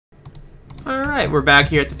Alright, we're back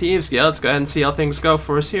here at the Thieves Guild. Let's go ahead and see how things go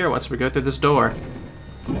for us here once we go through this door.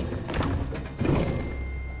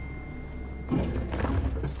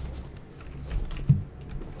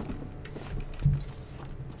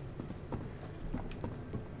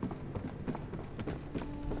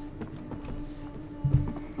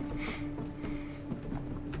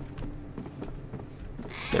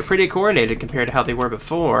 They're pretty coordinated compared to how they were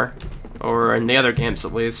before, or in the other games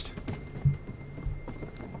at least.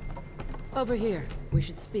 Over here. We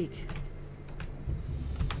should speak.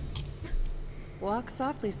 Walk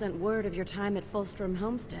Softly sent word of your time at Fulstrom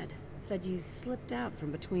Homestead. Said you slipped out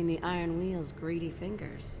from between the Iron Wheel's greedy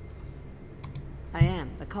fingers. I am,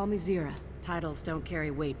 but call me Zira. Titles don't carry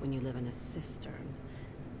weight when you live in a cistern.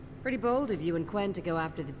 Pretty bold of you and Quen to go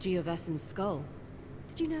after the Geovessen's skull.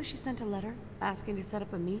 Did you know she sent a letter asking to set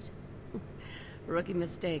up a meet? Rookie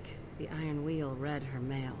mistake. The Iron Wheel read her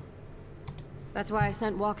mail. That's why I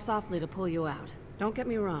sent Walk Softly to pull you out. Don't get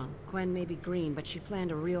me wrong, Quen may be green, but she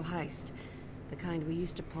planned a real heist. The kind we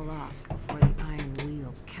used to pull off before the Iron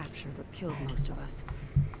Wheel captured or killed most of us.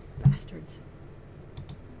 Bastards.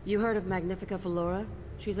 You heard of Magnifica Flora?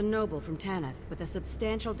 She's a noble from Tanith, with a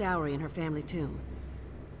substantial dowry in her family tomb.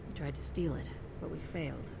 We tried to steal it, but we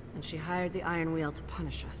failed, and she hired the Iron Wheel to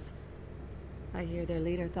punish us. I hear their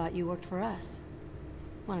leader thought you worked for us.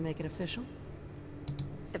 Want to make it official?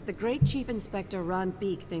 If the Great Chief Inspector Ron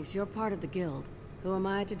Beek thinks you're part of the guild, who am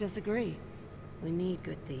I to disagree? We need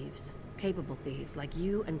good thieves, capable thieves like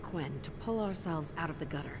you and Quen to pull ourselves out of the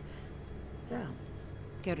gutter. So,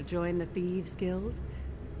 care to join the Thieves Guild?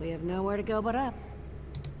 We have nowhere to go but up.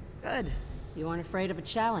 Good. You aren't afraid of a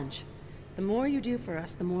challenge. The more you do for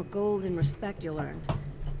us, the more gold and respect you'll earn.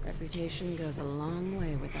 Reputation goes a long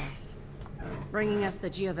way with us. Bringing us the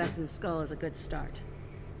Geovessen's skull is a good start.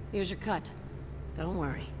 Here's your cut. Don't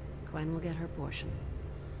worry, Quen will get her portion.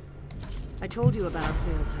 I told you about our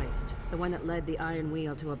failed heist, the one that led the Iron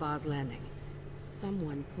Wheel to Abba's Landing.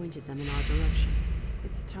 Someone pointed them in our direction.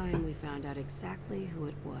 It's time we found out exactly who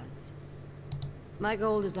it was. My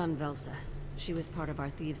gold is on Velsa. She was part of our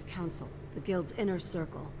Thieves' Council, the guild's inner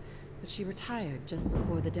circle, but she retired just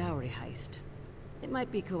before the dowry heist. It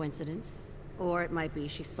might be coincidence, or it might be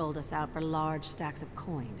she sold us out for large stacks of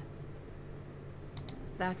coin.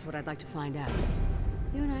 That's what I'd like to find out.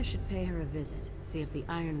 You and I should pay her a visit, see if the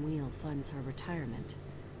Iron Wheel funds her retirement.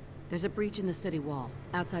 There's a breach in the city wall,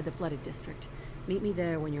 outside the flooded district. Meet me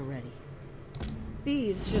there when you're ready.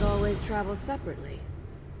 Thieves should always travel separately.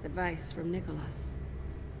 Advice from Nicholas.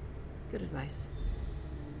 Good advice.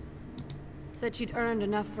 Said she'd earned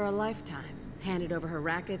enough for a lifetime, handed over her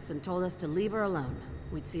rackets and told us to leave her alone.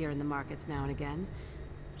 We'd see her in the markets now and again.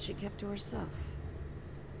 She kept to herself.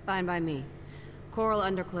 Fine by me. Coral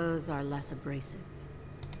underclothes are less abrasive.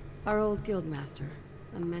 Our old guildmaster,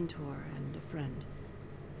 a mentor and a friend.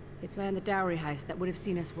 They planned the dowry heist that would have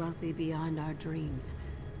seen us wealthy beyond our dreams.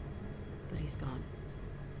 But he's gone.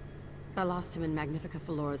 I lost him in Magnifica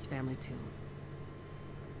Flora's family tomb.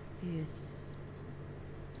 He is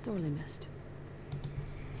sorely missed.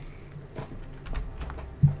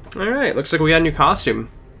 Alright, looks like we got a new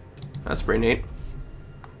costume. That's pretty neat.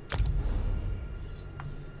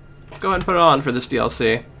 Let's go ahead and put it on for this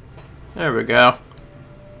DLC. There we go.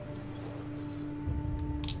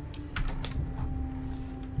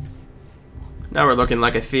 Now we're looking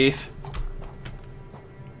like a thief.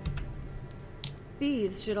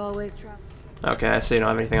 Thieves should always travel. Okay, I see you don't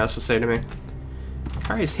have anything else to say to me.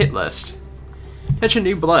 Kari's hit list. Mention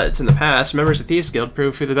new bloods. In the past, members of the Thieves Guild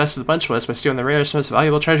proved who the best of the bunch was by stealing the rarest, most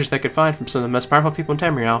valuable treasures they could find from some of the most powerful people in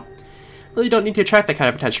Tamriel. Well, you don't need to attract that kind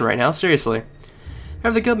of attention right now, seriously.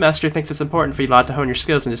 However, the Guildmaster thinks it's important for you lot to hone your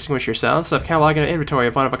skills and distinguish yourselves, so I've cataloged an inventory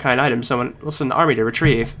of one-of-a-kind items someone will send an army to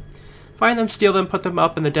retrieve. Find them, steal them, put them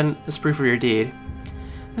up in the den as proof of your deed.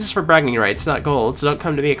 This is for bragging rights, not gold, so don't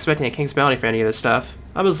come to me expecting a king's bounty for any of this stuff.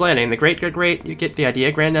 Abba's Landing, the great, you get the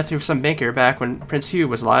idea, grandnephew of some banker back when Prince Hugh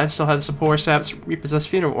was alive, still had some poor sap's repossessed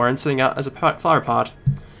funeral urn sitting out as a flower pot.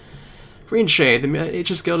 Greenshade, the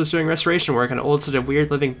Mages Guild is doing restoration work on an old set of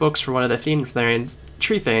weird living books for one of the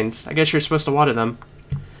tree thanes. I guess you're supposed to water them.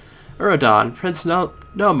 Urodon, Prince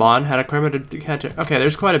Noamon had a chromated decanter. Okay,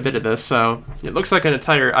 there's quite a bit of this, so it looks like an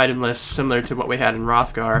entire item list similar to what we had in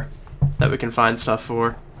Hrothgar that we can find stuff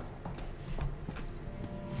for.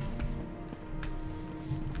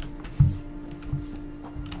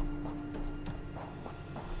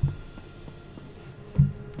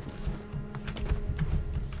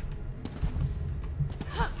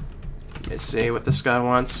 Let's see what this guy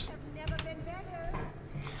wants.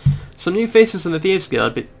 Some new faces in the Thieves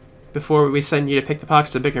Guild, but before we send you to pick the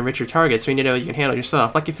pockets of bigger and richer targets, we need to know you can handle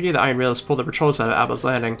yourself, like if you knew the Iron Rails pulled the patrols out of Abba's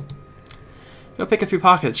Landing. Go pick a few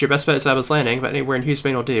pockets. Your best bet is Abba's Landing, but anywhere in Hughes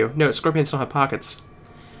Bane will do. Note, scorpions don't have pockets.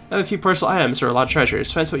 I have a few personal items or a lot of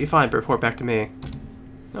treasures. Find what you find, but report back to me.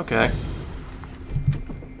 Okay.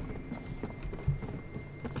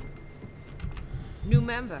 New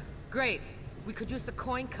member. Great. We could use the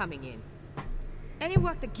coin coming in. Any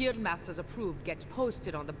work the guildmasters approve gets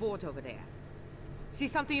posted on the board over there. See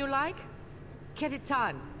something you like? Get it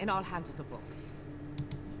done, and I'll handle the books.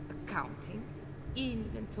 Accounting,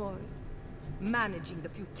 inventory, managing the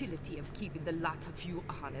futility of keeping the lot of you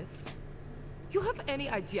honest. You have any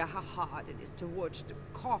idea how hard it is to watch the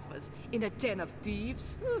coffers in a den of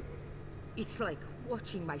thieves? It's like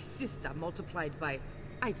watching my sister multiplied by,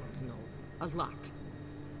 I don't know, a lot.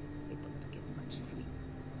 I don't get much sleep.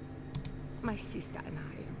 My sister and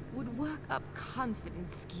I would work up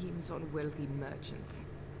confident schemes on wealthy merchants.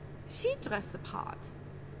 She'd dress the part.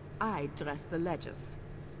 I'd dress the ledgers.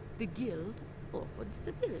 The guild offered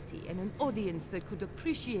stability and an audience that could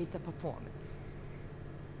appreciate the performance.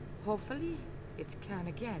 Hopefully, it can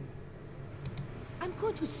again. I'm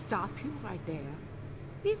going to stop you right there,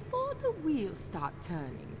 before the wheels start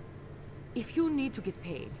turning. If you need to get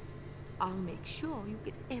paid, I'll make sure you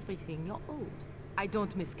get everything you're owed. I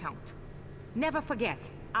don't miscount. Never forget,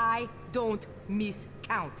 I don't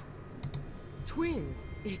miscount. Twin,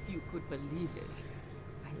 if you could believe it.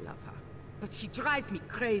 I love her, but she drives me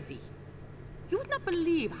crazy. You would not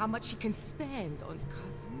believe how much she can spend on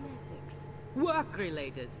cosmetics.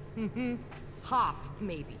 Work-related. Half,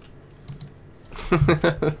 maybe.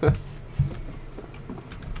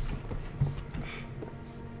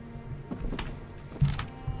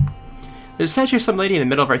 There's a statue of some lady in the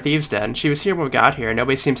middle of our thieves' den. She was here when we got here, and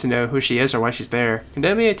nobody seems to know who she is or why she's there. Can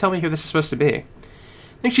anybody tell me who this is supposed to be? I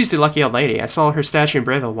think she's the lucky old lady. I saw her statue in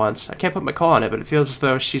Brayville once. I can't put my claw on it, but it feels as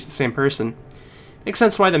though she's the same person. Makes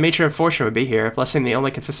sense why the matron of Fortune would be here, blessing the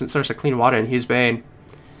only consistent source of clean water in Hughes Bane.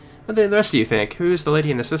 What do the rest of you think? Who's the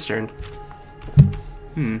lady in the cistern?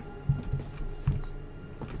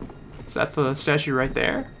 Is that the statue right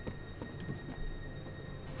there?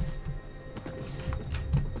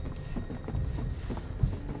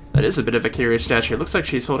 That is a bit of a curious statue. It looks like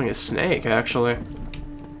she's holding a snake, actually.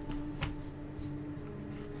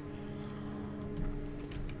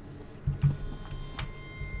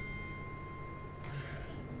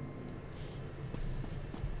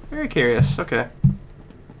 Very curious. Okay.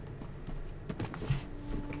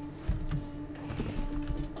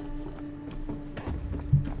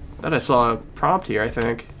 Thought I saw a prompt here, I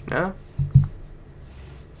think. No?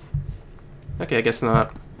 Okay, I guess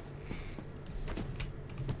not.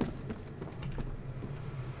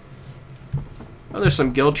 Oh, there's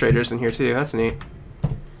some guild traders in here too. That's neat.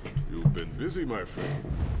 You've been busy, my friend.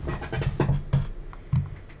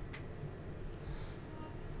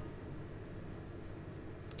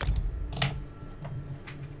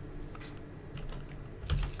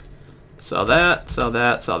 Sell that, sell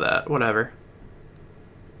that, sell that. Whatever.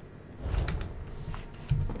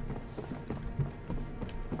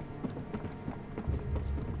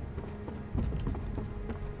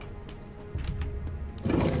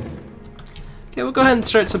 Okay, we'll go ahead and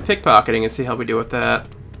start some pickpocketing and see how we do with that.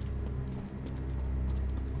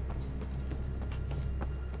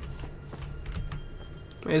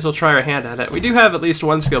 May as well try our hand at it. We do have at least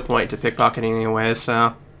one skill point to pickpocketing anyway,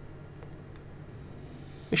 so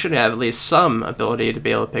we should have at least some ability to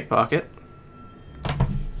be able to pickpocket.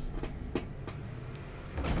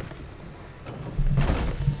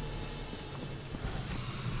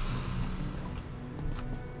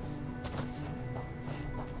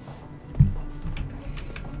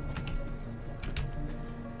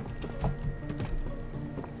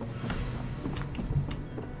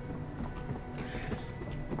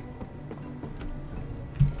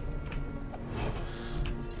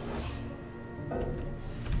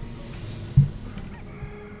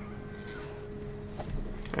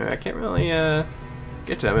 I can't really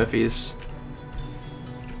get to him if he's...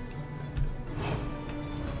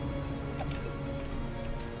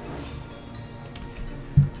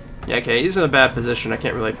 Yeah, okay, he's in a bad position. I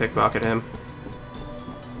can't really pickpocket him.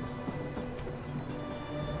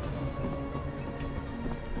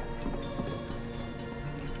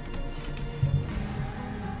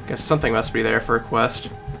 Guess something must be there for a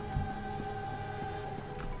quest.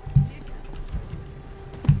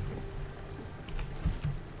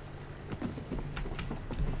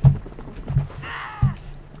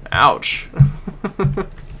 Ouch.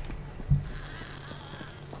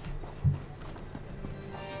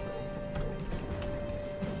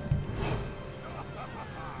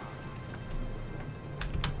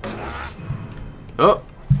 Oh.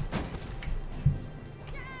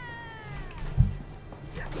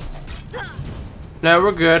 No,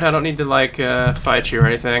 we're good. I don't need to, like, fight you or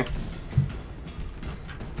anything.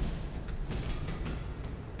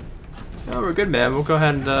 No, we're good, man. We'll go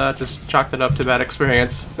ahead and just chalk that up to bad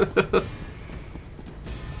experience.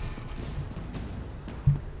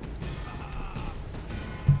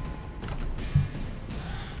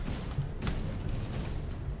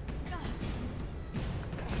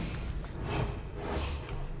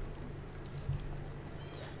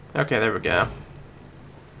 Okay, there we go.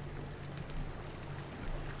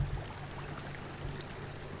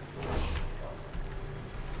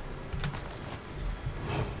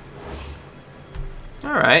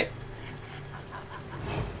 Alright.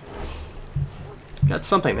 Got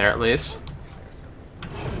something there at least.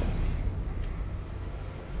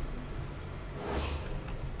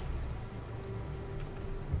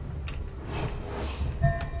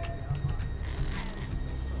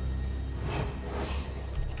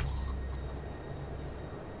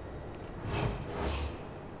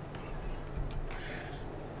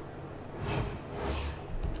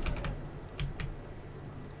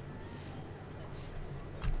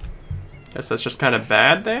 Guess that's just kind of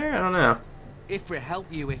bad there? I don't know. If we help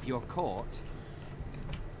you if you're caught.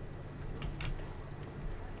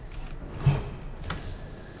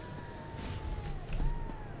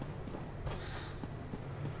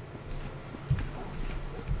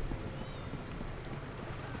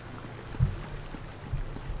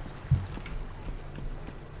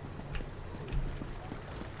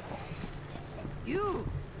 You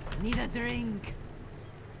need a drink.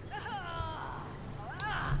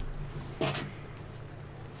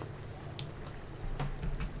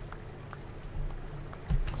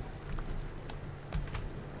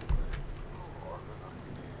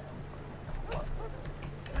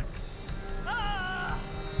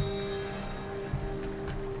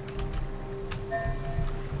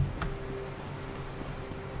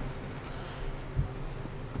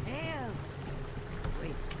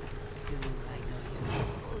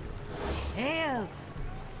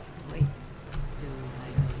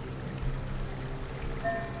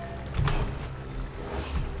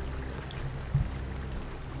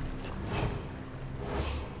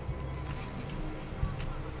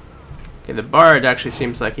 Okay, the bard actually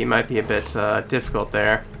seems like he might be a bit difficult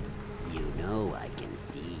there. You know I can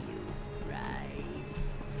see you, right?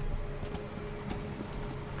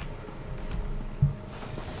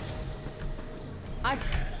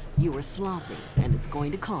 You were sloppy, and it's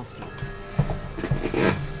going to cost you.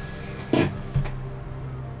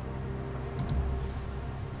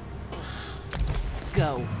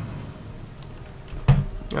 Go.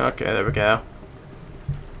 Okay, there we go.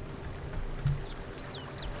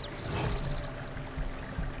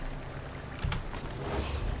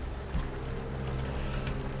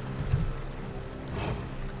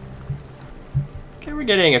 Okay, we're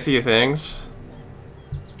getting a few things.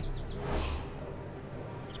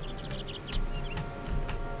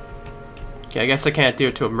 Okay, I guess I can't do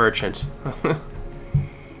it to a merchant.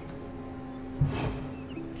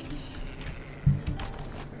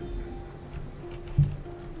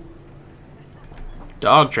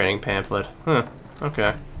 Dog training pamphlet. Huh.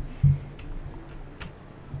 Okay.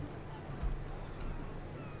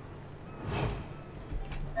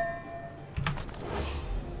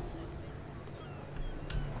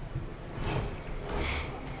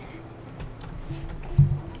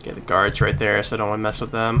 Okay, the guards right there, so I don't want to mess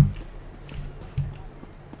with them.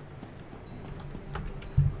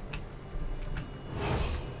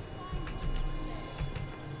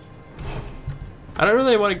 I don't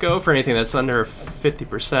really want to go for anything that's under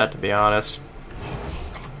 50%, to be honest.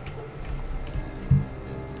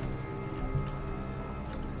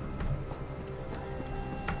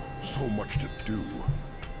 So much to do.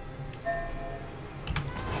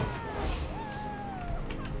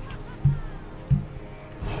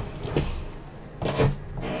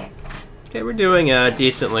 Okay, we're doing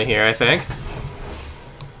decently here, I think.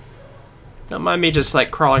 Don't mind me just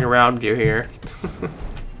like crawling around you here.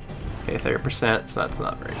 Okay, 30%, so that's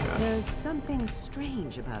not very good. There's something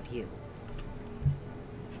strange about you.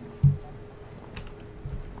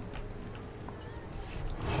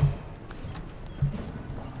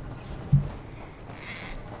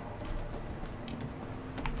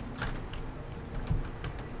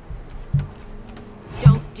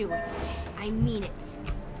 Don't do it. I mean it.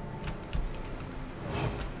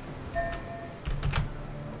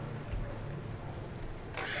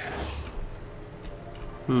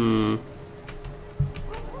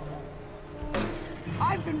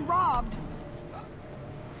 I've been robbed.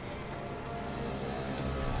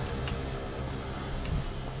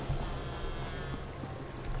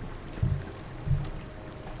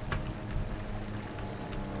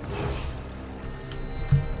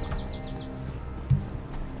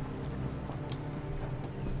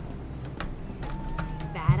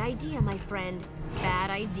 my friend. Bad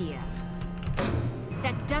idea.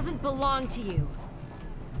 That doesn't belong to you.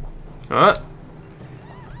 Huh?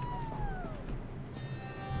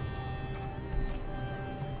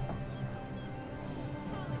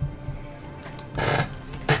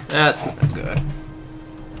 That's not good.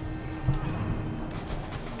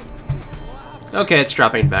 Okay, it's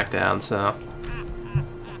dropping back down, so...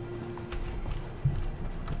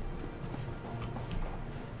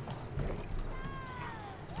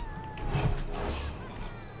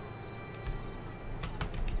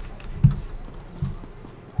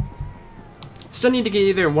 Still need to get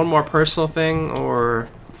either one more personal thing or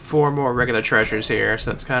 4 more regular treasures here, so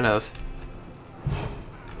that's kind of...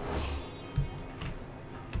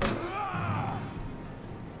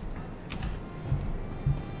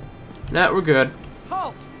 Nah, we're good.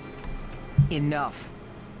 Halt! Enough.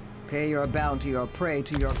 Pay your bounty or pray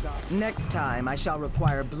to your god. Next time, I shall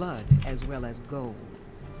require blood as well as gold.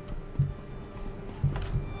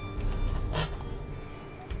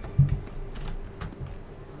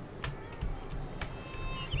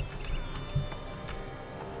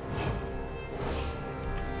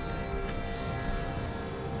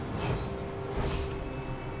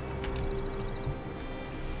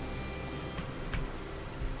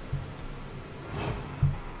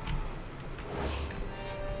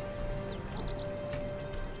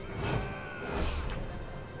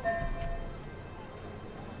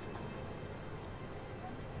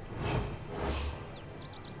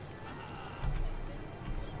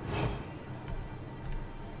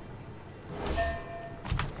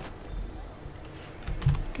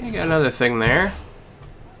 Okay, got another thing there.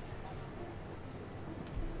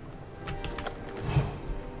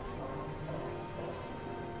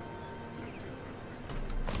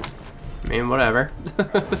 I mean, whatever.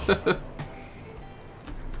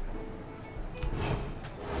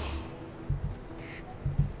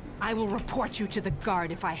 I will report you to the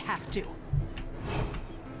guard if I have to.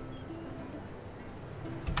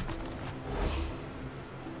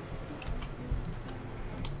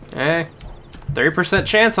 Eh, 30%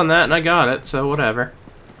 chance on that, and I got it, so whatever.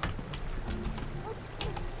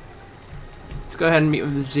 Let's go ahead and meet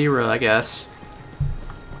with Zero, I guess.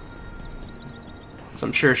 So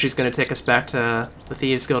I'm sure she's going to take us back to the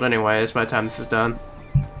Thieves Guild anyways by the time this is done.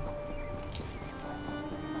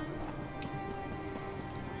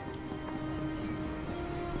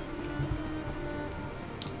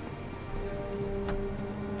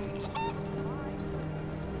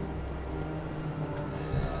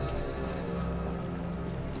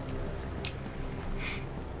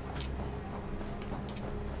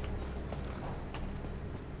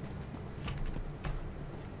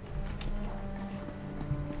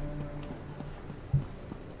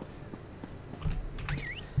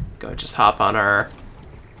 Go just hop on our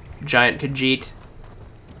giant Khajiit.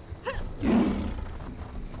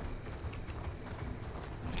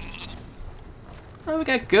 Oh, we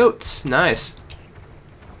got goats. Nice.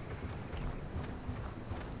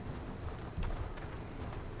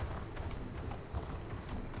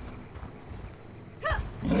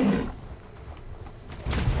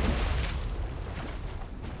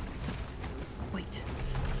 Wait.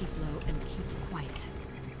 Keep low and keep quiet.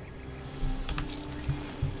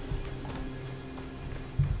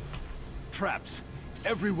 Traps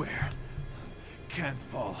everywhere. Can't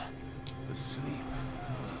fall asleep.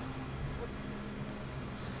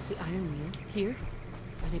 The Iron Wheel? Here?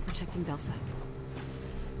 Are they protecting Belsa?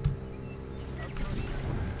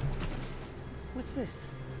 What's this?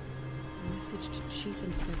 A message to Chief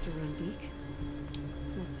Inspector Runbeek?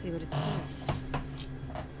 Let's see what it says.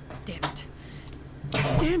 Damn it.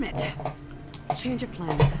 Damn it! Change of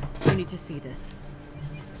plans. You need to see this.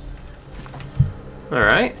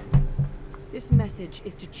 Alright. This message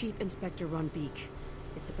is to Chief Inspector Runbeek.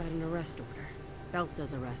 It's about an arrest order.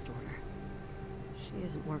 Belsa's arrest order. She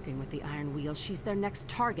isn't working with the Iron Wheel. She's their next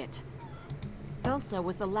target. Belsa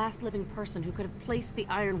was the last living person who could have placed the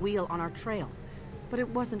Iron Wheel on our trail. But it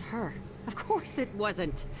wasn't her. Of course it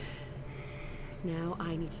wasn't. Now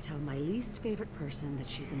I need to tell my least favorite person that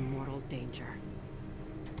she's in mortal danger.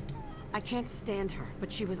 I can't stand her,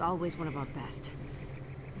 but she was always one of our best.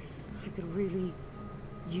 I could really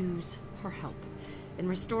use her help in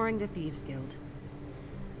restoring the Thieves Guild.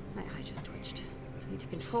 My eye just twitched. I need to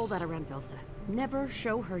control that around Belsa. Never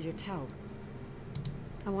show her your tell.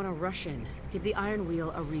 I want to rush in, give the Iron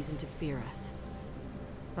Wheel a reason to fear us.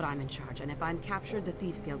 But I'm in charge, and if I'm captured, the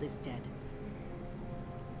Thieves Guild is dead.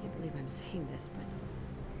 I can't believe I'm saying this, but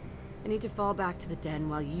I need to fall back to the den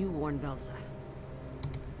while you warn Belsa.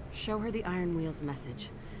 Show her the Iron Wheel's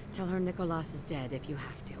message. Tell her Nicholas is dead if you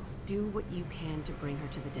have to. Do what you can to bring her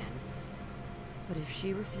to the den. But if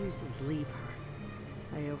she refuses, leave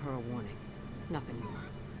her. I owe her a warning. Nothing more.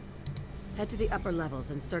 Head to the upper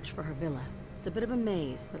levels and search for her villa. It's a bit of a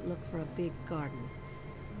maze, but look for a big garden.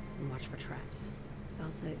 And watch for traps.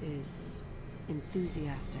 Elsa is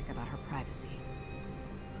enthusiastic about her privacy.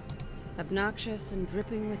 Obnoxious and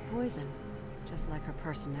dripping with poison, just like her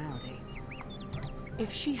personality.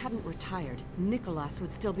 If she hadn't retired, Nicholas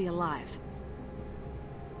would still be alive.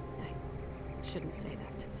 I shouldn't say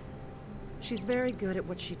that. She's very good at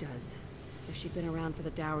what she does. If she'd been around for the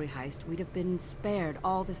dowry heist, we'd have been spared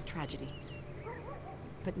all this tragedy.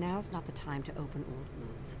 But now's not the time to open old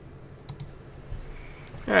wounds.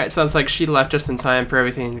 Alright, sounds like she left just in time for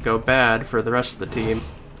everything to go bad for the rest of the team.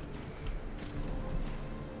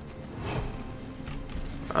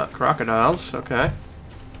 Crocodiles, okay.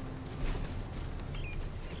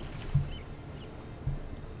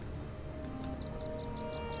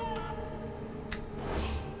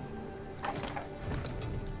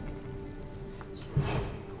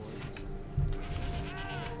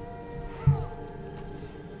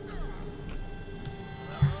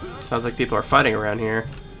 Sounds like people are fighting around here.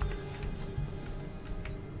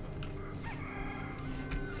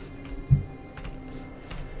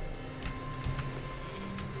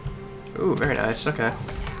 Ooh, very nice, okay.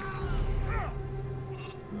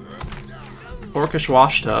 Orcish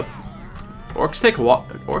wash tub. Orcs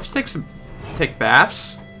take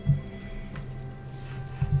baths?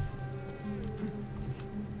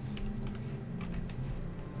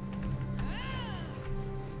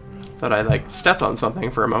 Thought I like stepped on something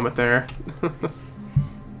for a moment there.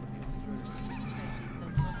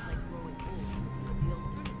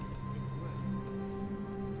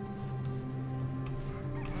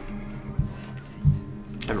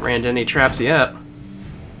 Haven't ran into any traps yet.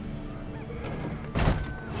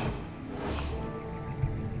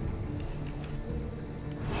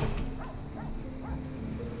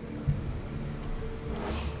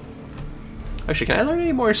 Actually, can I learn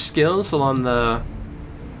any more skills along the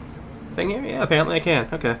thing here? Yeah, apparently I can.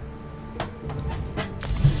 Okay.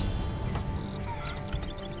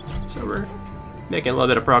 So we're making a little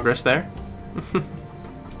bit of progress there.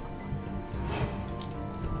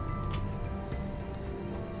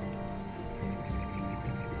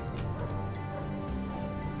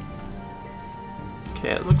 Okay,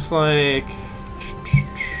 it looks like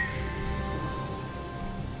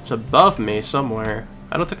it's above me somewhere.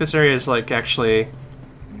 I don't think this area is like actually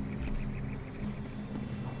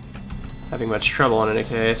having much trouble in any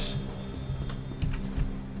case.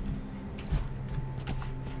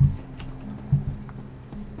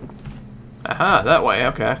 Aha, that way,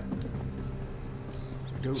 okay.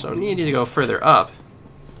 So we need to go further up.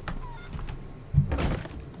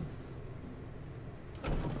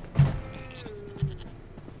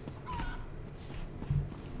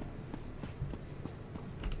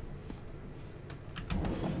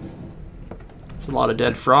 It's a lot of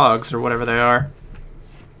dead frogs, or whatever they are.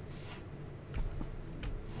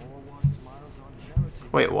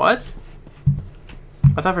 Wait, what?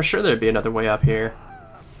 I thought for sure there'd be another way up here.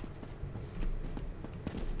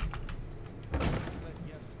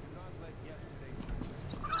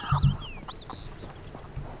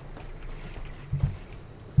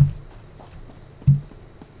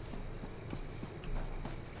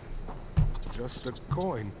 Just a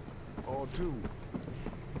coin, or two.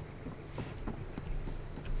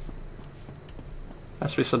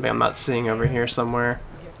 Must be something I'm not seeing over here somewhere.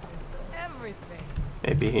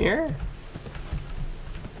 Maybe here?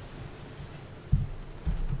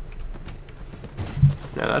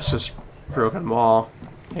 No, that's just broken wall.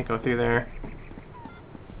 Can't go through there.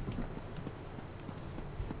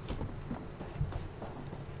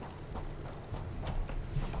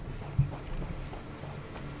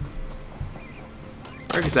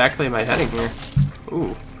 Where exactly am I heading here?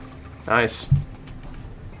 Ooh, nice.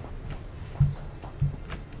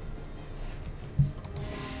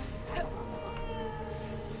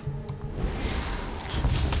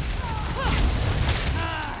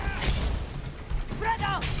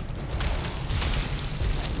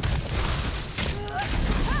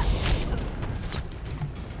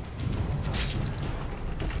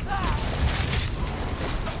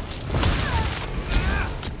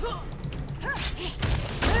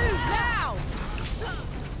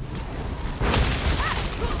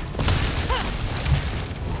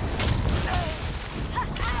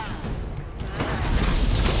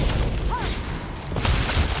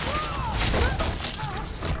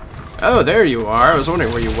 Oh, there you are. I was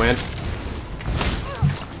wondering where you went.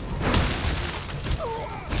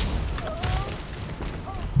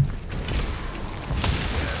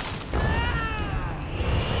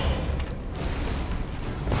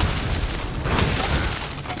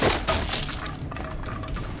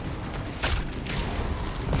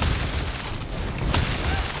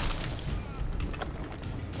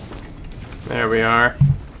 There we are.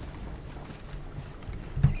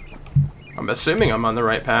 I'm assuming I'm on the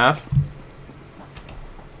right path.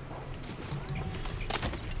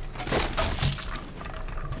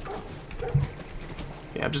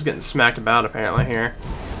 Yeah, I'm just getting smacked about apparently here.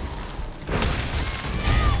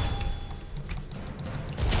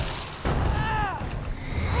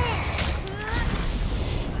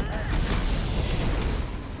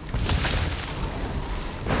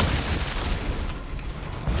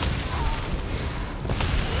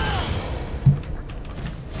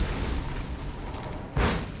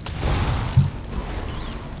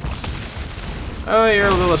 Oh, you're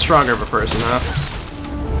a little stronger of a person, huh?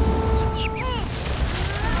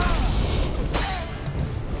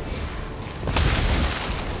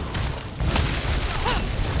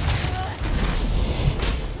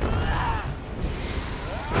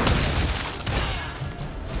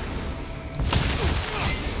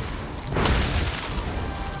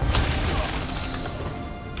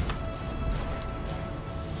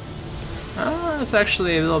 It's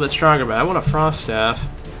actually a little bit stronger, but I want a frost staff.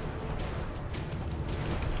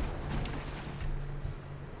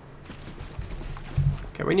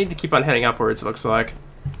 Okay, we need to keep on heading upwards, it looks like.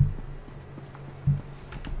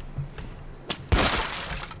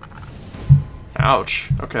 Ouch,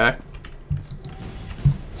 okay.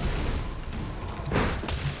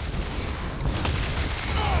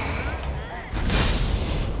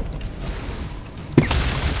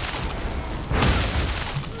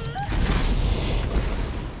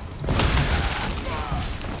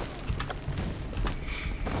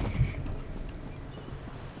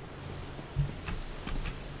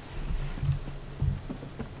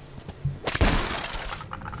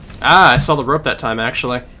 Ah, I saw the rope that time,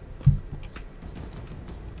 actually.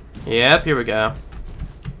 Yep, here we go.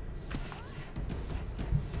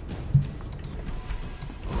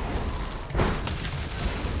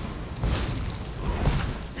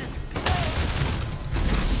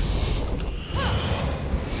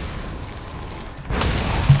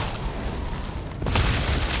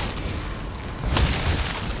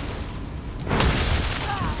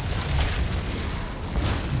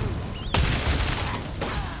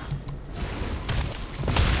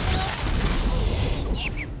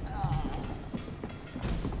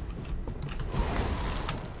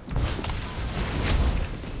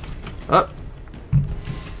 Oh.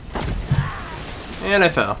 And I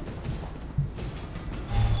fell.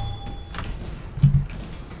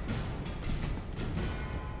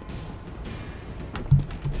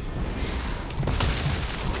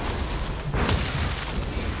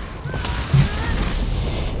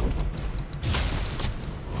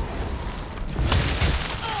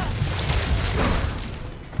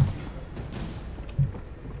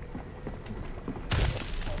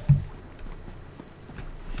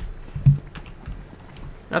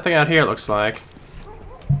 Nothing out here, it looks like.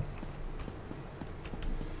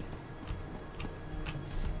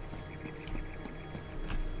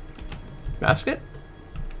 Basket?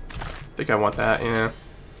 I think I want that, yeah.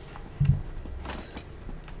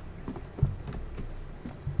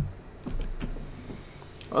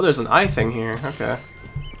 Oh, there's an eye thing here, okay.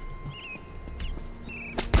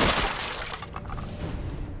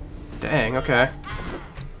 Dang, okay.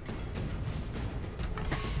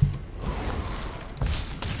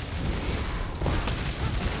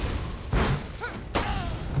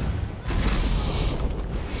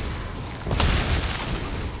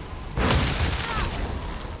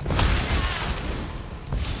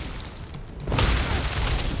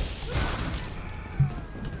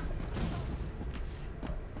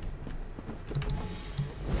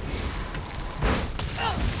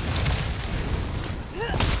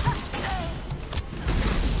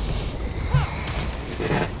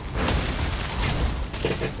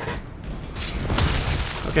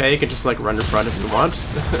 Okay, you can just like run in front if you want.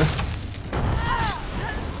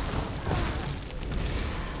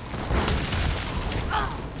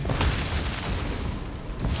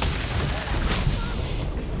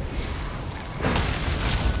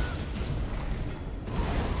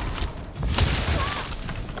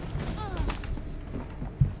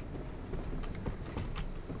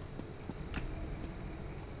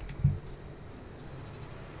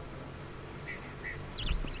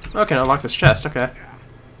 Okay, unlock this chest, okay.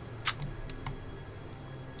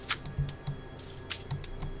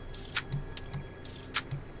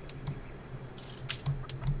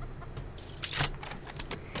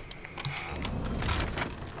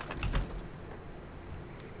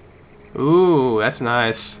 Ooh, that's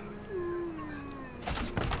nice.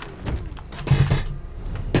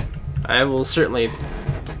 I will certainly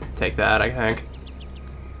take that, I think.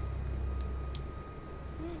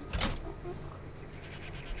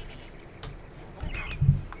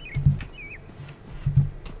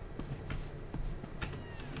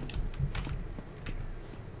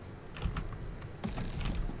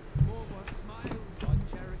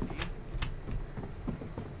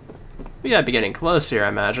 We gotta be getting close here, I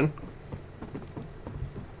imagine.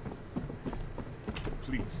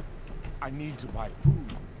 Please, I need to buy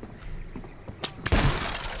food.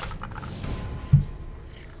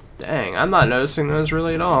 Dang, I'm not noticing those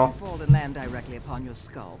really at all. Fall and land directly upon your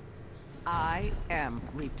skull. I am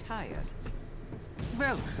retired.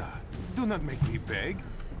 Well, sir, do not make me beg.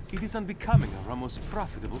 It is unbecoming of our most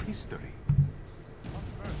profitable history.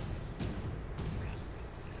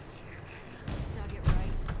 Stuck it right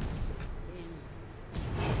in.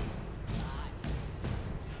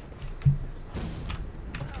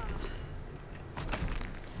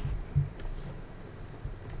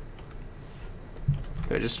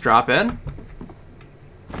 Do I just drop in?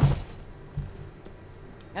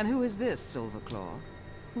 And who is this, Silverclaw?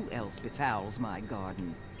 Who else befouls my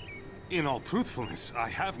garden? In all truthfulness, I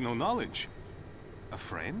have no knowledge. A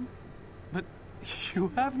friend? But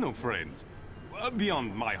you have no friends.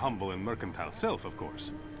 Beyond my humble and mercantile self, of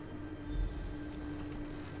course.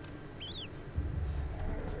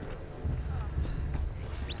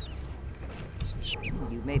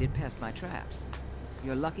 You made it past my traps.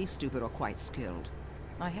 You're lucky, stupid, or quite skilled.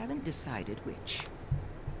 I haven't decided which.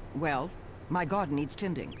 Well, my garden needs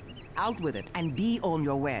tending. Out with it, and be on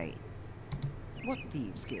your way. What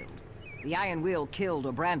thieves' guild? The Iron Wheel killed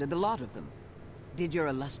or branded the lot of them. Did your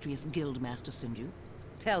illustrious guildmaster send you?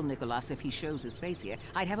 Tell Nicholas if he shows his face here,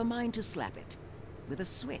 I'd have a mind to slap it. With a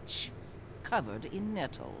switch. Covered in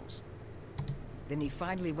nettles. Then he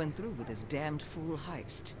finally went through with his damned fool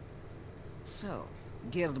heist. So,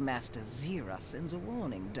 Guildmaster Zira sends a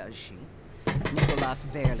warning, does she? Nicholas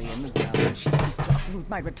barely in the ground as she seeks to uproot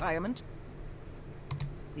my retirement.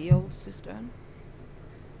 The old cistern?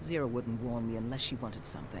 Zira wouldn't warn me unless she wanted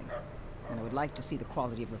something. And I would like to see the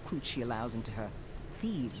quality of recruits she allows into her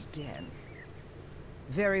thieves' den.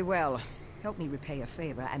 Very well. Help me repay a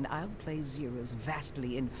favor, and I'll play Zira's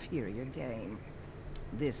vastly inferior game.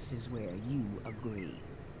 This is where you agree.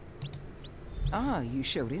 Ah, you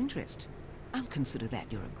showed interest. I'll consider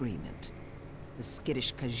that your agreement. The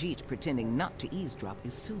skittish Khajiit pretending not to eavesdrop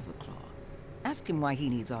is Silverclaw. Ask him why he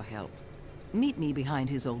needs our help. Meet me behind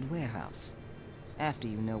his old warehouse. After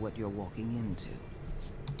you know what you're walking into.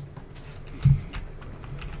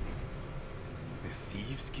 The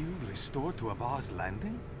Thieves' Guild restored to Abba's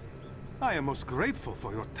Landing? I am most grateful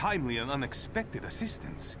for your timely and unexpected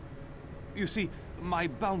assistance. You see, my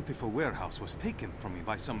bountiful warehouse was taken from me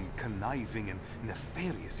by some conniving and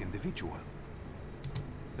nefarious individual.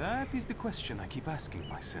 That is the question I keep asking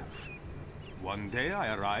myself. One day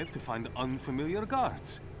I arrived to find unfamiliar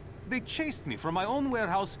guards. They chased me from my own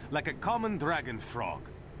warehouse like a common dragon frog.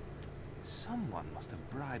 Someone must have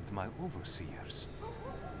bribed my overseers.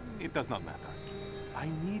 It does not matter. I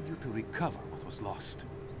need you to recover what was lost.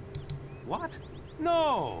 What?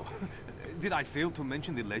 No! Did I fail to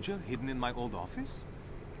mention the ledger hidden in my old office?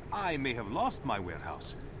 I may have lost my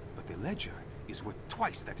warehouse, but the ledger is worth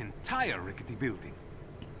twice that entire rickety building.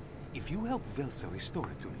 If you help Velsa restore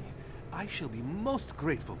it to me, I shall be most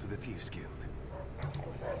grateful to the Thieves' Guild.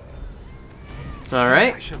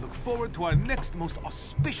 Alright. I shall look forward to our next most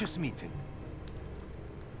auspicious meeting.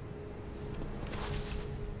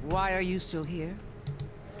 Why are you still here?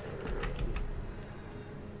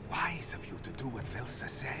 Wise of you to do what Velsa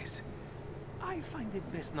says. I find it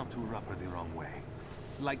best not to rub her the wrong way.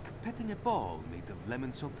 Like petting a ball made of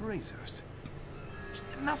lemon-soaked razors.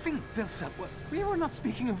 Nothing, Velsa. We were not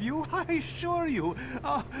speaking of you, I assure you.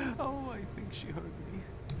 Oh, I think she heard me.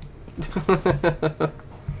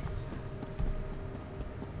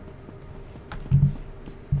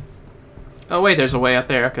 Oh wait, there's a way out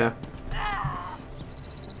there, okay.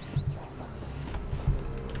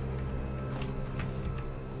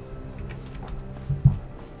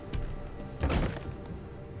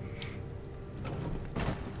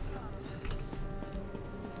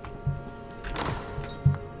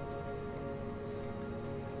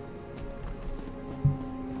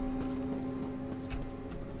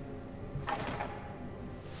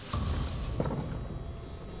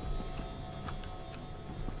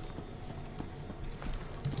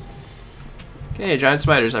 Okay, giant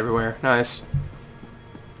spiders everywhere. Nice.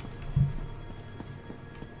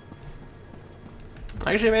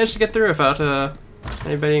 I actually managed to get through without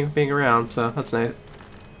anybody being around, so that's nice.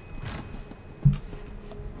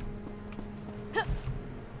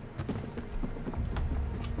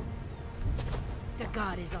 The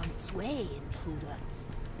god is on its way, intruder.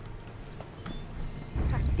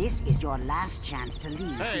 This is your last chance to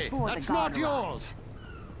leave before the god arrives.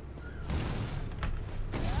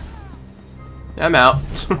 I'm out.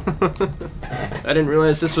 I didn't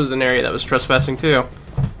realize this was an area that was trespassing too.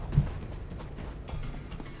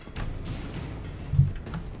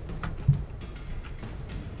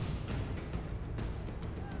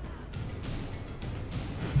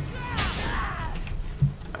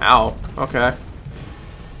 Ow. Okay.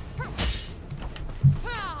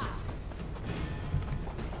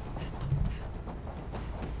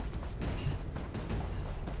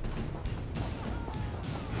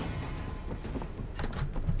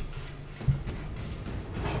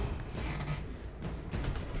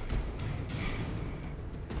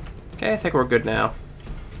 Okay, I think we're good now.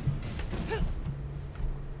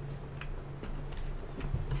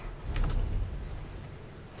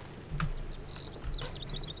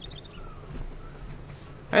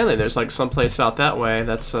 Apparently there's like someplace out that way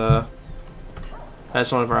that's one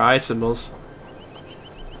of our eye symbols.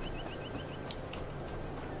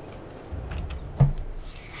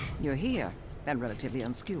 You're here, and relatively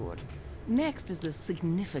unskewered. Next is the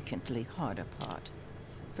significantly harder part.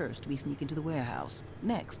 First, we sneak into the warehouse.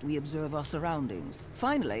 Next, we observe our surroundings.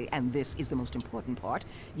 Finally, and this is the most important part,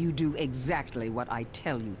 you do exactly what I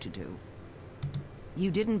tell you to do. You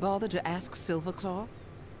didn't bother to ask Silverclaw?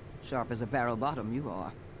 Sharp as a barrel bottom, you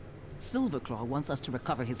are. Silverclaw wants us to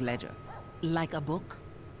recover his ledger. Like a book.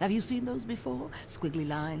 Have you seen those before? Squiggly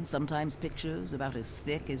lines, sometimes pictures about as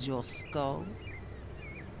thick as your skull.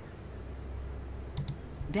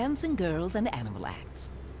 Dancing girls and animal acts.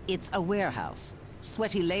 It's a warehouse.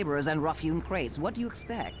 Sweaty laborers and rough-hewn crates. What do you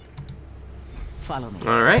expect? Follow me.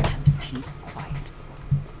 All right. And keep quiet.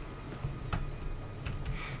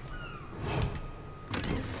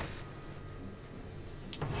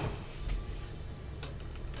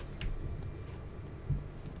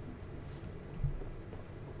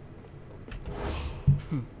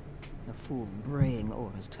 A fool braying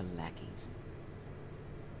orders to lackeys.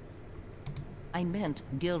 I meant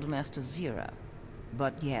Guildmaster Zira.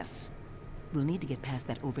 But yes, we'll need to get past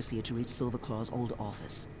that overseer to reach Silverclaw's old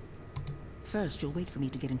office. First, you'll wait for me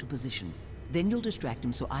to get into position. Then you'll distract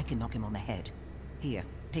him so I can knock him on the head. Here,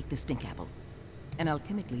 take this stink apple. An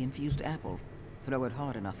alchemically infused apple. Throw it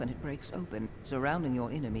hard enough and it breaks open, surrounding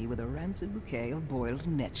your enemy with a rancid bouquet of boiled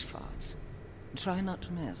netch farts. Try not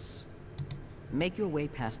to miss. Make your way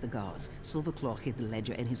past the guards. Silverclaw hid the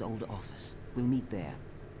ledger in his old office. We'll meet there.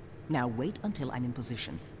 Now wait until I'm in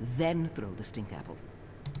position, then throw the stink apple.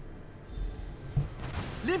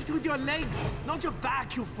 Lift with your legs, not your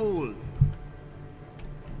back, you fool!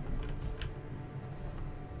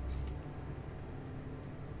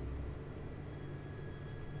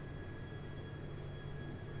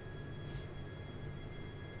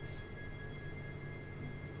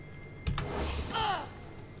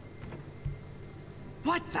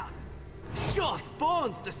 What the? Sure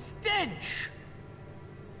spawns the stench!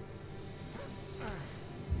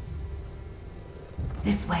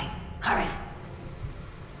 This way. Hurry.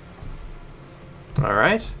 All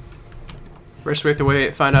right. First, we have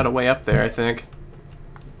to find out a way up there, I think.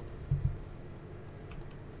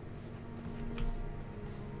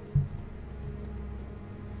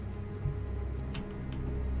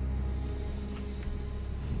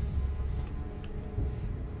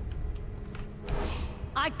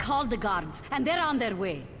 I called the guards, and they're on their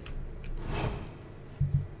way.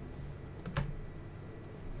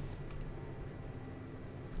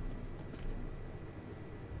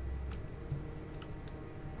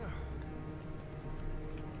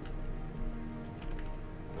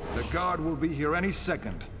 The guard will be here any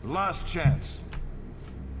second. Last chance.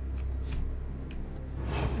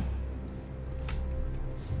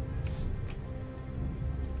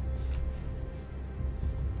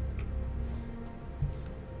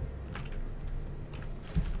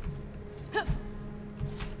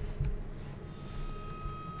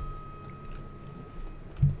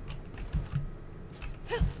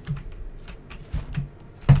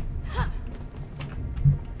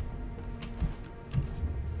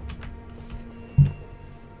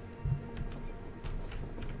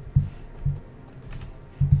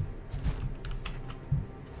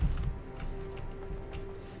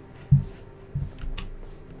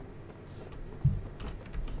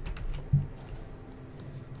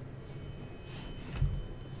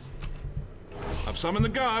 I've summoned the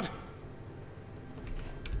guard.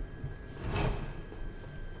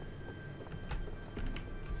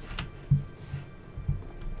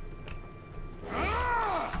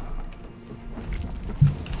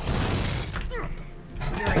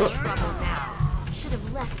 You're in trouble now. Should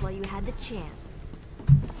have left while you had the chance.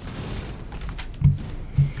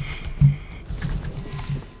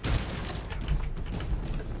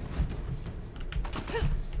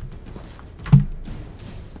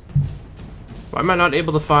 Why am I not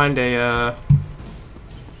able to find a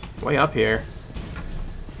way up here?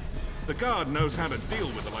 The guard knows how to deal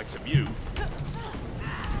with the likes of you.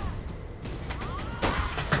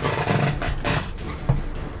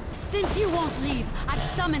 Since you won't leave, I've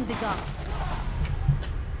summoned the guards.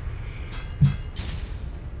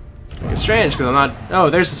 strange because I'm not. Oh,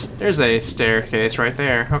 there's a staircase right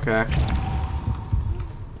there. Okay.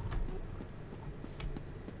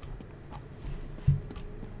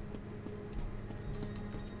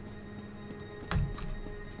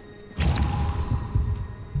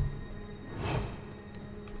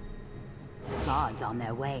 Guards on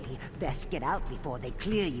their way. Best get out before they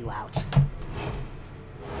clear you out.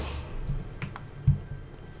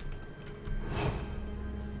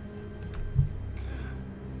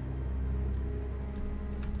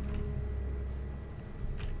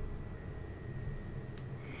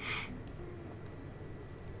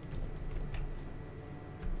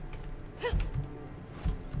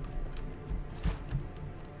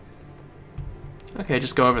 Okay,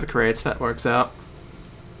 just go over the crates. That works out.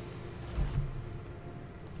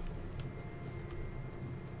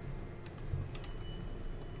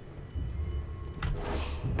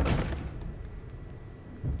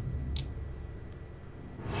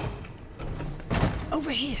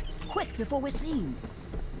 Over here! Quick, before we're seen!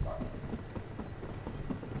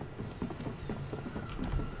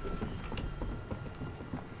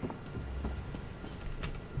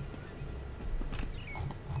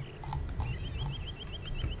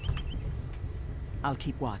 I'll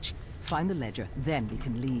keep watch. Find the ledger, then we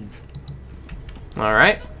can leave.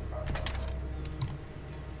 Alright.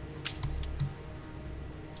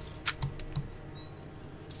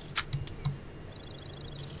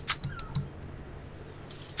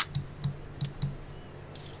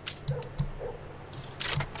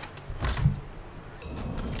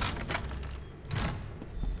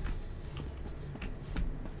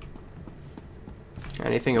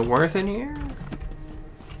 Anything of worth in here?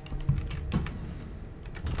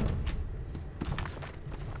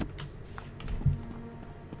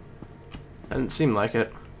 Doesn't seem like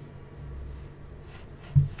it.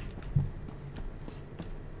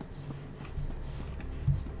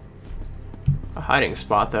 A hiding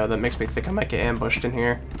spot though, that makes me think I might get ambushed in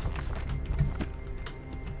here.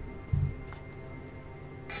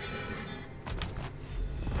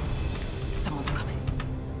 Someone's coming.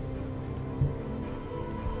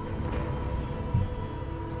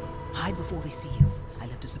 Hide before they see you. I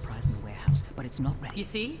left a surprise in the warehouse, but it's not ready. You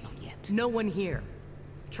see? Not yet. No one here.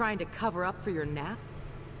 Trying to cover up for your nap?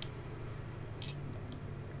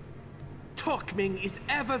 Tokming is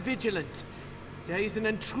ever vigilant. There is an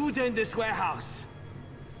intruder in this warehouse.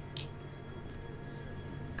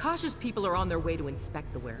 Cautious people are on their way to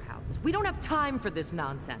inspect the warehouse. We don't have time for this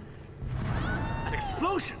nonsense. An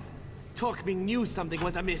explosion! Tokming knew something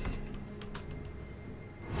was amiss.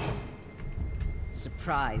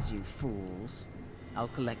 Surprise, you fools. I'll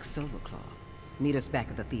collect Silverclaw. Meet us back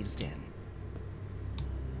at the Thieves' Den.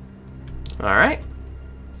 Alright.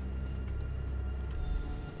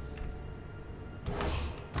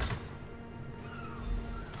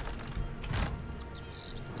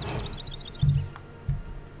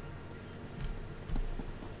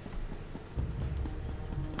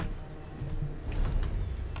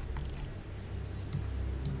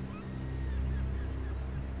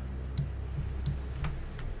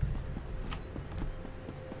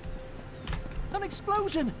 An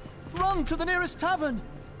explosion! Run to the nearest tavern!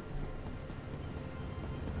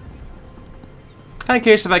 Kind of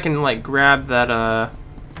curious if I can, like, grab that,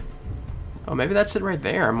 Oh, maybe that's it right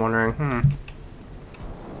there, I'm wondering.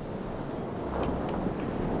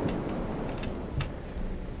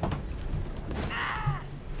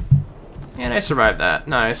 And I survived that.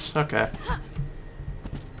 Nice. Okay.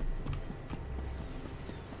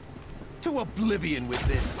 To oblivion with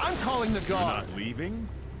this. I'm calling the guard. You're not leaving?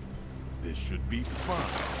 This should be fun.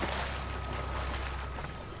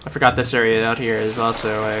 I forgot this area out here is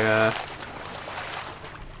also a,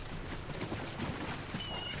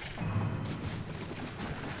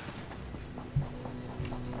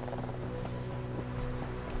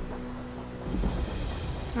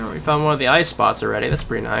 Oh, we found one of the ice spots already. That's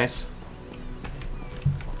pretty nice.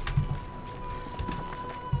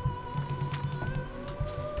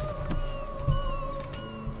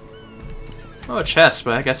 Oh, a chest,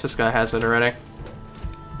 but I guess this guy has it already.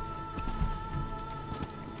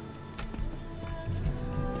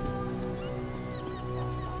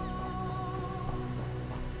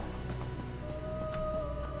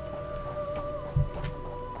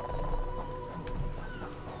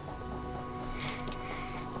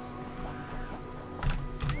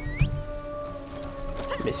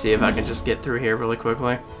 Let me see if I can just get through here really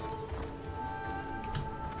quickly.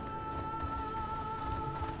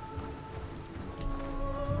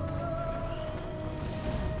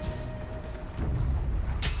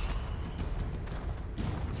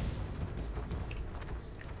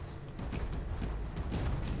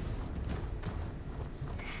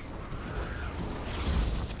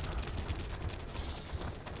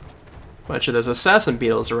 Bunch of those assassin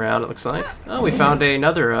beetles around, it looks like. Oh, we found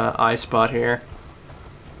another eye spot here.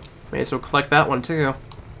 May as well collect that one too.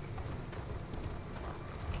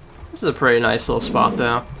 This is a pretty nice little spot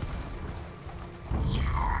though.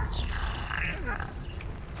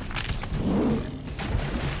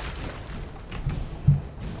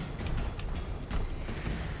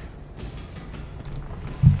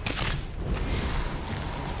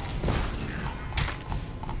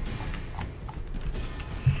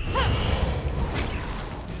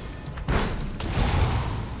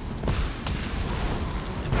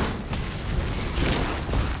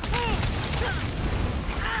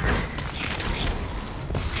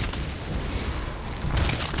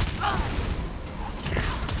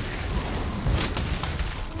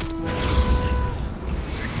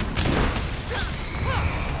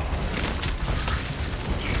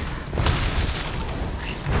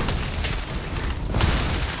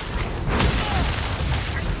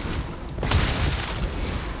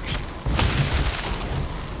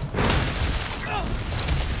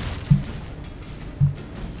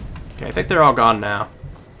 Okay, I think they're all gone now.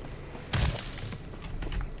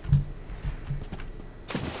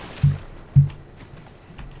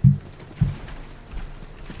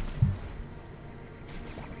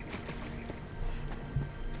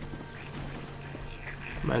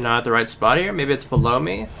 Am I not at the right spot here? Maybe it's below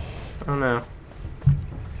me? I don't know.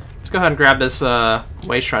 Let's go ahead and grab this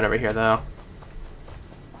waste shrine over here, though.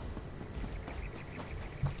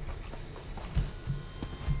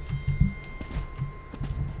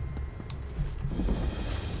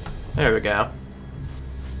 There we go.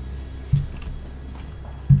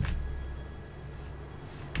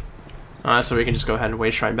 So we can just go ahead and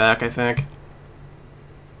waste shrine back, I think.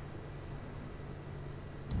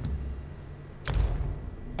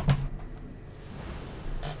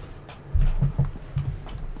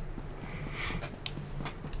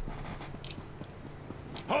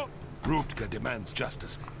 Ruptka demands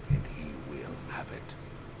justice, and he will have it.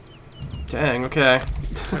 Dang, okay.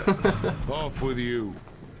 Off with you.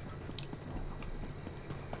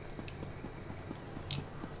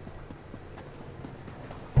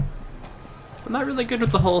 I'm not really good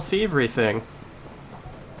with the whole thievery thing.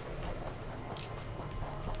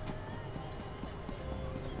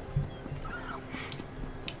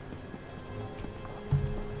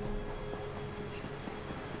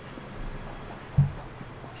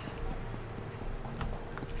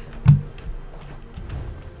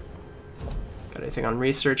 Got anything on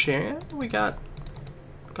research here? We got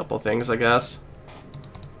a couple things, I guess.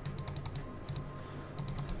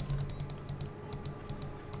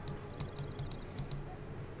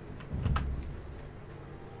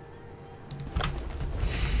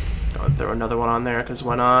 Throw another one on there, because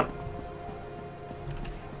why not?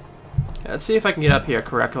 Yeah, let's see if I can get up here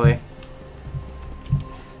correctly.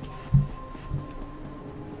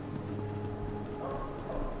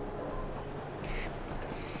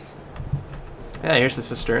 Yeah, here's the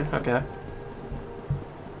cistern. Okay. I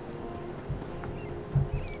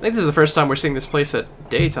think this is the first time we're seeing this place at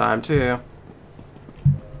daytime, too.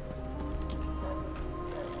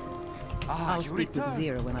 I'll speak with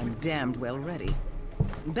Zira when I'm damned well ready.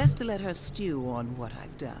 Best to let her stew on what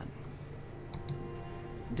I've done.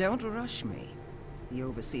 Don't rush me. The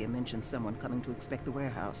overseer mentioned someone coming to inspect the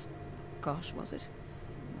warehouse. Kosh, was it?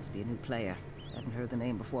 Must be a new player. Hadn't heard the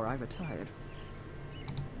name before I retired.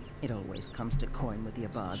 It always comes to coin with the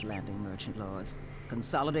Abaz Landing merchant lords.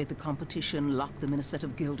 Consolidate the competition, lock them in a set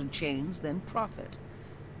of gilded chains, then profit.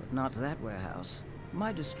 But not that warehouse.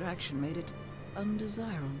 My distraction made it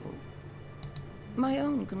undesirable. My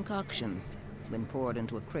own concoction. When poured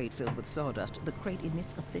into a crate filled with sawdust, the crate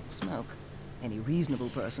emits a thick smoke. Any reasonable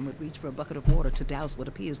person would reach for a bucket of water to douse what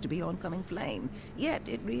appears to be oncoming flame, yet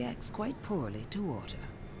it reacts quite poorly to water.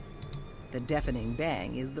 The deafening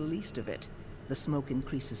bang is the least of it. The smoke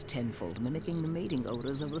increases tenfold, mimicking the mating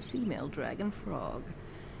odors of the female dragon frog.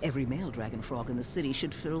 Every male dragon frog in the city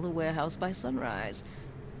should fill the warehouse by sunrise.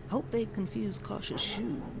 Hope they confuse Kosh's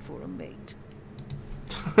shoe for a mate.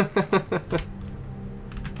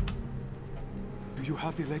 Do you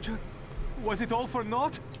have the ledger? Was it all for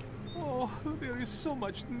naught? Oh, there is so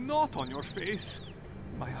much naught on your face.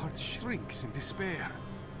 My heart shrinks in despair.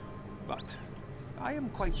 But I am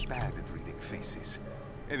quite bad at reading faces.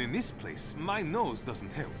 And in this place, my nose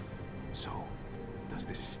doesn't help. So, does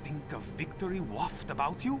the stink of victory waft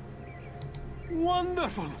about you?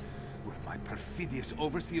 Wonderful! Were my perfidious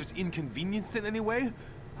overseers inconvenienced in any way?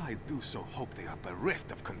 I do so hope they are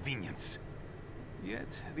bereft of convenience.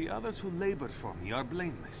 Yet, the others who labored for me are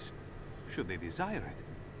blameless. Should they desire it,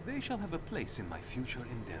 they shall have a place in my future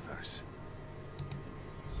endeavors.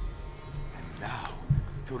 And now,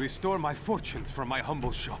 to restore my fortunes from my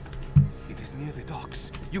humble shop. It is near the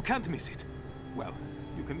docks. You can't miss it. Well,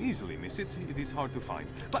 you can easily miss it. It is hard to find.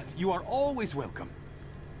 But you are always welcome.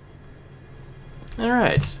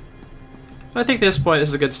 Alright. I think at this point, this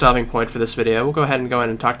is a good stopping point for this video. We'll go ahead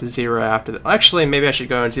and talk to Zira after the... Actually, maybe I should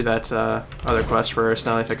go into that other quest first,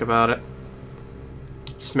 now that I think about it.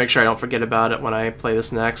 Just to make sure I don't forget about it when I play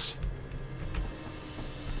this next.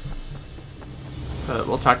 But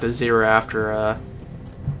we'll talk to Zira after...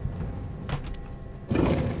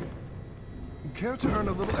 Care to earn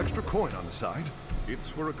a little extra coin on the side? It's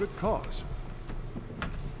for a good cause.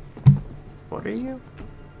 What are you?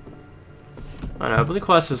 I don't know, Blue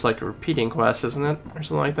Quest is like a repeating quest, isn't it? Or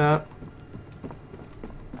something like that.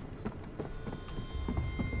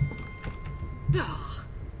 Ugh.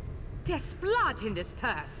 There's blood in this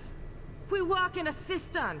purse. We work in a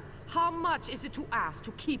cistern. How much is it to ask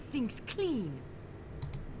to keep things clean?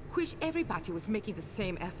 Wish everybody was making the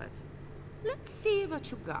same effort. Let's see what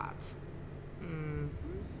you got.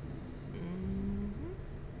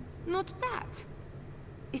 Not bad.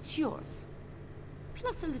 It's yours.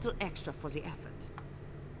 Plus a little extra for the effort.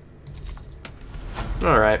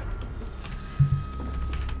 Alright.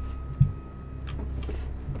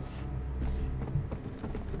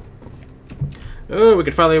 Oh, we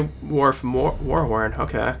could finally wharf Warhorn.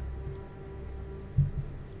 Okay.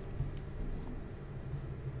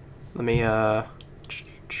 Let me,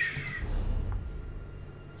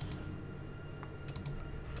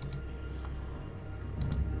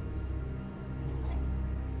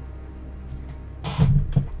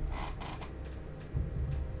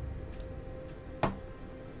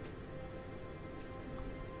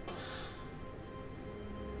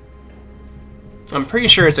 I'm pretty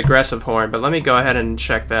sure it's aggressive horn, but let me go ahead and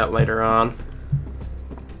check that later on.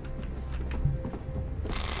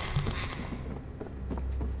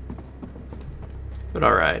 But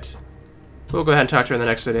alright. We'll go ahead and talk to her in the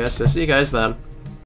next video, so see you guys then.